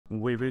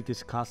We will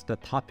discuss the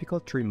topical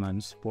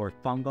treatments for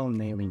fungal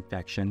nail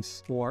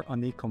infections or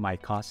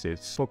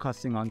onychomycosis,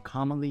 focusing on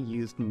commonly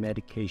used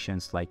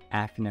medications like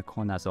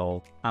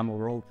efinaconazole,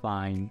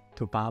 Amorolfine,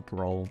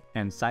 tavaborole,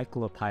 and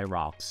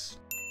Ciclopirox.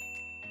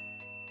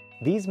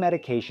 These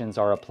medications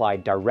are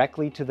applied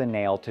directly to the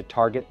nail to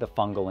target the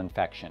fungal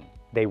infection.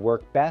 They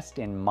work best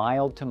in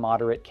mild to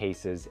moderate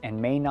cases and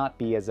may not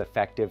be as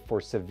effective for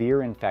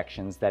severe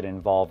infections that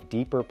involve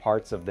deeper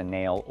parts of the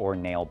nail or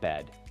nail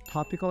bed.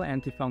 Topical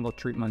antifungal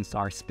treatments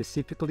are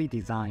specifically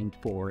designed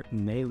for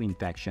nail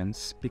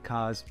infections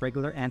because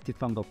regular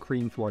antifungal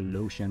creams or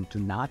lotion do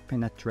not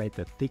penetrate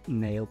the thick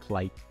nail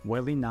plate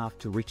well enough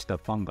to reach the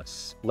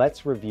fungus.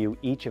 Let's review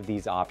each of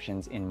these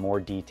options in more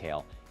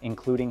detail,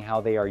 including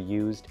how they are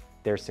used,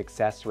 their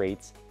success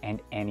rates,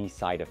 and any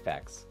side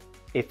effects.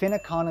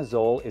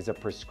 Efinaconazole is a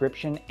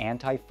prescription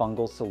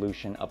antifungal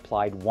solution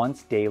applied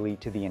once daily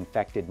to the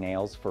infected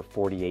nails for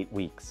 48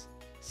 weeks.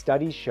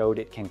 Studies showed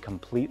it can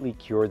completely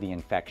cure the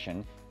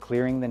infection,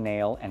 clearing the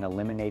nail and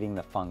eliminating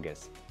the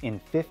fungus in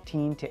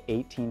 15 to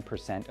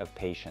 18% of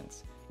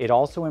patients. It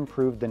also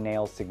improved the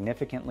nail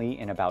significantly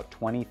in about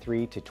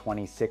 23 to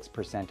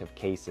 26% of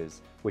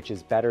cases, which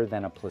is better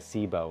than a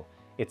placebo.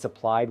 It's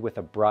applied with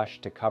a brush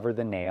to cover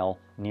the nail,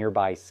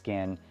 nearby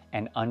skin,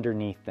 and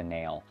underneath the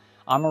nail.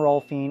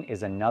 Amorolfine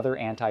is another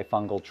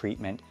antifungal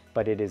treatment,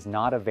 but it is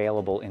not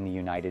available in the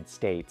United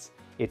States.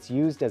 It's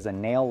used as a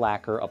nail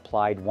lacquer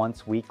applied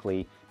once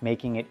weekly,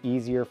 making it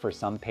easier for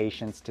some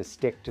patients to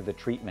stick to the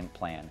treatment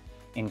plan.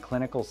 In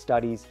clinical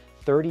studies,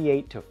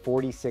 38 to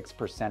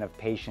 46% of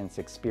patients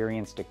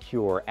experienced a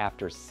cure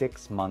after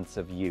 6 months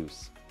of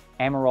use.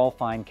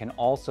 Amorolfine can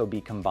also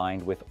be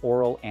combined with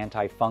oral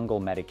antifungal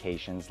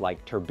medications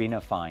like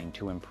terbinafine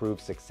to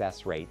improve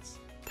success rates.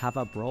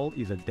 Tavaborole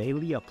is a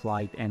daily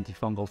applied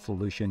antifungal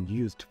solution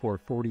used for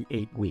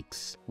 48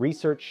 weeks.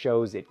 Research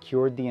shows it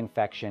cured the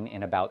infection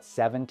in about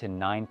 7 to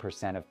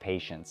 9% of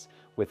patients,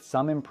 with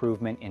some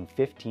improvement in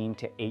 15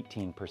 to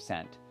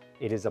 18%.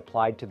 It is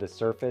applied to the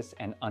surface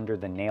and under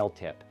the nail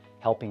tip,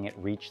 helping it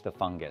reach the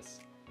fungus.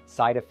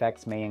 Side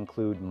effects may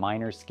include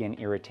minor skin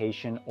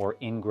irritation or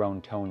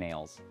ingrown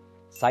toenails.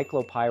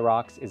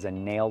 Ciclopirox is a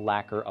nail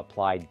lacquer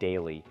applied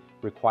daily,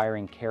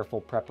 requiring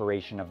careful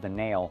preparation of the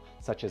nail,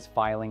 such as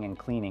filing and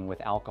cleaning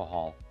with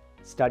alcohol.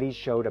 Studies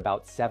showed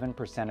about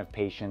 7% of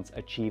patients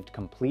achieved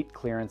complete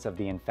clearance of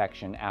the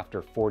infection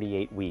after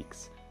 48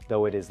 weeks,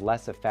 though it is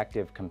less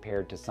effective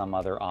compared to some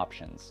other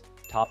options.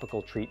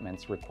 Topical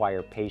treatments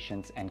require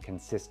patience and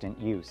consistent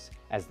use,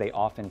 as they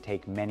often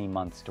take many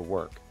months to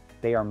work.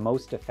 They are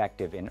most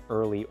effective in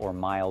early or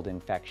mild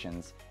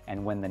infections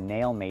and when the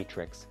nail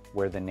matrix,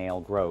 where the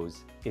nail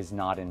grows, is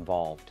not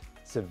involved.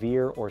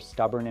 Severe or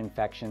stubborn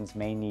infections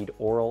may need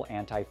oral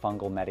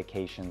antifungal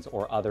medications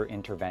or other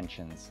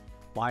interventions.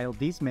 While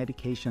these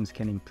medications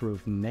can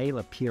improve nail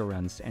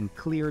appearance and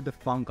clear the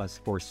fungus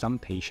for some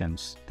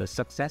patients, the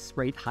success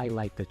rate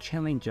highlights the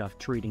challenge of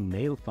treating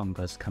nail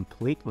fungus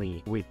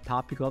completely with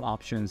topical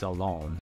options alone.